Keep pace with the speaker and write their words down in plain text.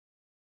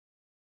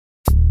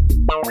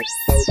I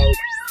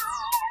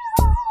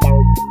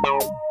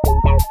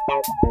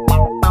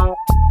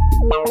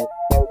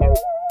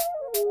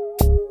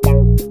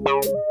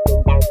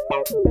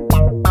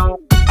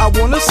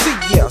wanna see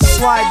ya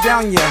slide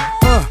down ya,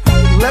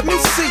 let me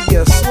see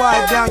ya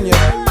slide down ya,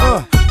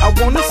 I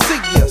wanna see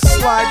ya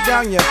slide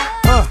down ya,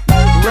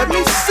 let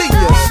me see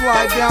ya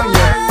slide down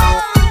ya.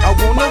 I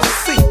wanna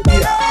see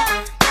ya,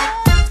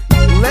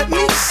 let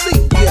me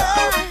see ya.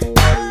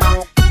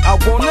 I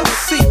wanna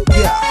see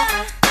ya,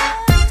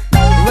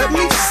 let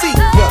me see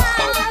ya.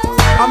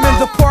 I'm in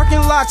the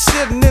parking lot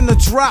sitting in the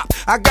drop.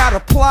 I got a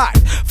plot,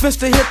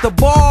 fist to hit the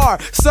bar,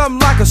 something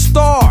like a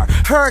star.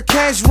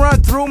 Hurricanes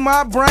run through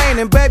my brain,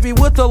 and baby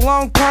with the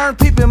long perm,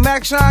 peeping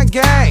Mac Shine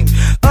gang.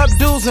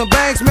 Updos and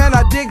bangs, man,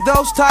 I dig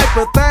those type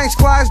of things.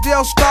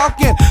 Clydesdale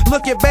stalking,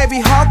 look at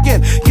baby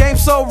hawking. Game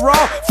so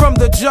raw from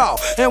the jaw,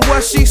 and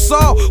what she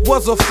saw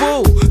was a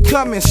fool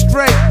coming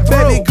straight.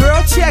 Baby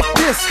girl, check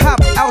this, hop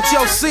out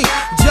your seat,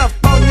 jump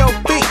on your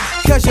feet,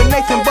 cause you're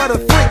nothing but a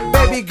freak.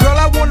 Baby girl,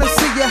 I wanna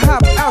see you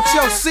hop out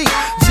your seat,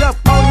 jump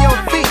on your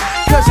feet,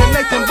 cause you're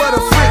nothing but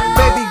a freak.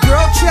 Baby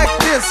girl, check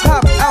this,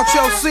 hop out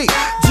your seat,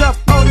 jump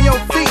on your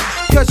feet,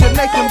 cause you're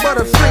nothing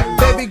but a freak.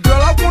 Baby girl,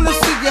 I wanna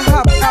see you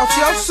hop out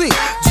your seat,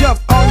 jump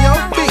on your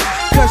feet,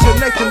 cause you're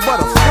nothing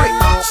but a freak.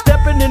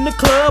 Stepping in the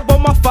club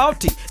on my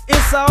faulty,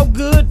 it's all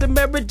good, the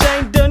Mary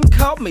Jane done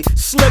caught me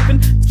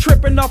slipping,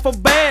 tripping off a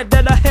bag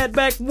that I had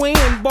back when.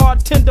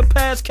 Bartender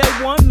passed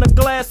K1 a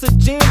glass of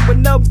gin with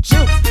no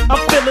juice.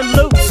 I'm feeling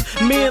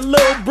loose, me and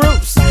Lil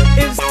Bruce.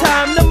 It's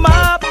time to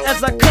mob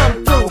as I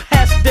come through.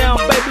 Hash down,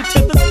 baby, to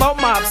the spot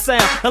mob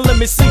sound. And let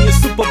me see your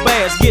super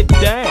bass get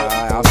down.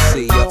 I'll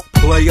see ya.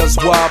 Players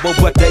wobble,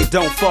 but they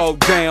don't fall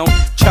down.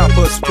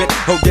 Chopper spit,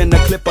 holding a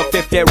clip of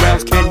 50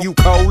 rounds. Can you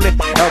call it?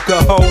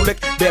 Alcoholic,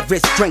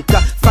 beverage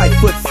drinker,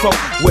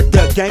 5'4" with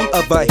the game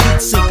of a heat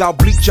sink. I'll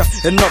bleach ya,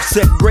 an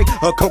offset break,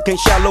 a cocaine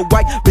shallow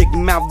white, big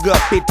mouth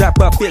guppy type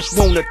of fish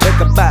wanna take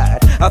a bite.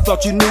 I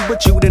thought you knew,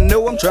 but you didn't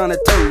know. I'm trying to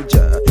told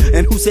ya.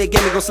 And who said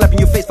game gon' slap in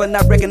your face for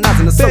not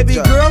recognizing the soldier?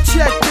 Baby girl,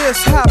 check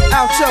this, hop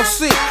out your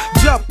seat,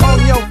 jump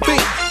on your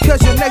feet,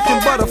 cause you're nothing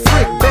but a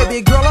freak.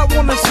 Baby girl, I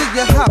wanna see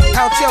you hop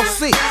out your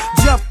seat,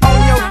 jump on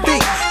your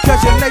feet,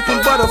 cause you're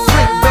nothing but a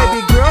freak.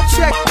 Baby girl,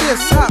 check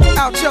this, hop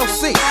out your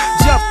seat,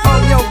 jump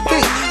on your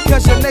feet,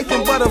 cause you're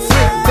nothing but a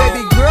freak.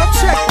 Baby girl,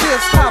 check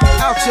this, hop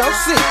out your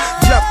seat,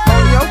 jump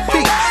on your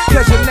feet,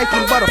 cause you're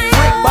nothing but a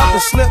freak. About to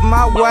slip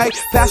my way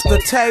past the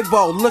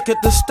table, look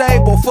at the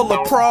stable full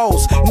of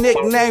pros,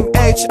 nickname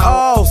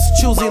H.O.'s.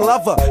 Choosy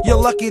lover, you're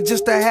lucky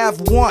just to have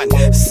one.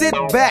 Sit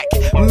back,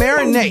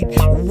 marinate,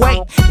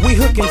 wait, we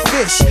hooking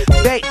fish,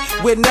 bait,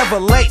 we're never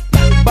late.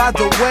 By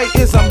the way,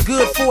 I'm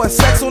good for a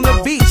sex on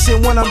the beach,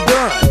 and when I'm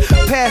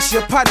done, pass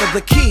your partner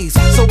the keys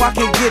so I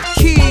can get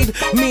keyed,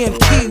 me and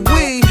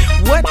Kiwi.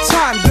 What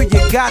time do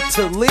you got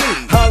to leave?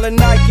 Hollin'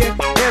 Nike,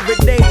 every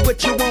day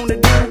what you wanna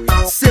do?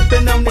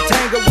 Sippin' on the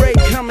Tanqueray,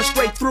 coming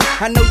straight through.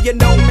 I know you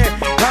know me,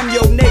 I'm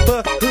your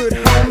neighborhood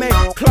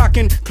homie.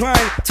 Clockin'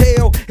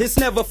 clientele, it's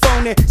never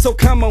phony. So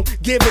come on,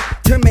 give it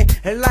to me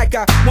like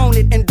I want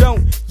it. And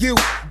don't you,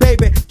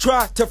 baby,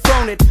 try to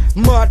phone it.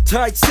 Mud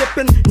tight,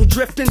 sippin' and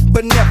drifting,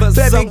 but never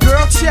Baby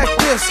girl, check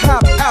this,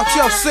 hop out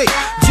your seat,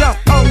 jump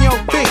on your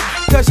feet,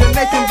 cause you're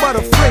nothing but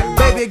a freak.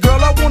 Baby girl,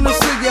 I wanna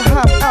see you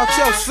hop out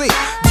your seat,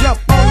 jump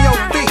on your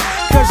feet,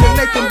 cause you're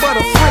nothing but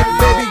a freak.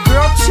 Baby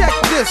girl, check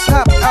this,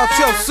 hop out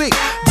your seat,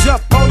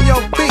 jump on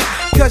your feet,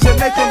 cause you're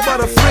nothing but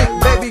a freak.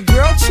 Baby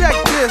girl, check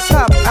this,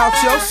 hop out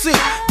your seat,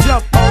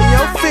 jump on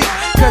your feet,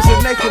 cause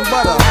you're nothing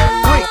but a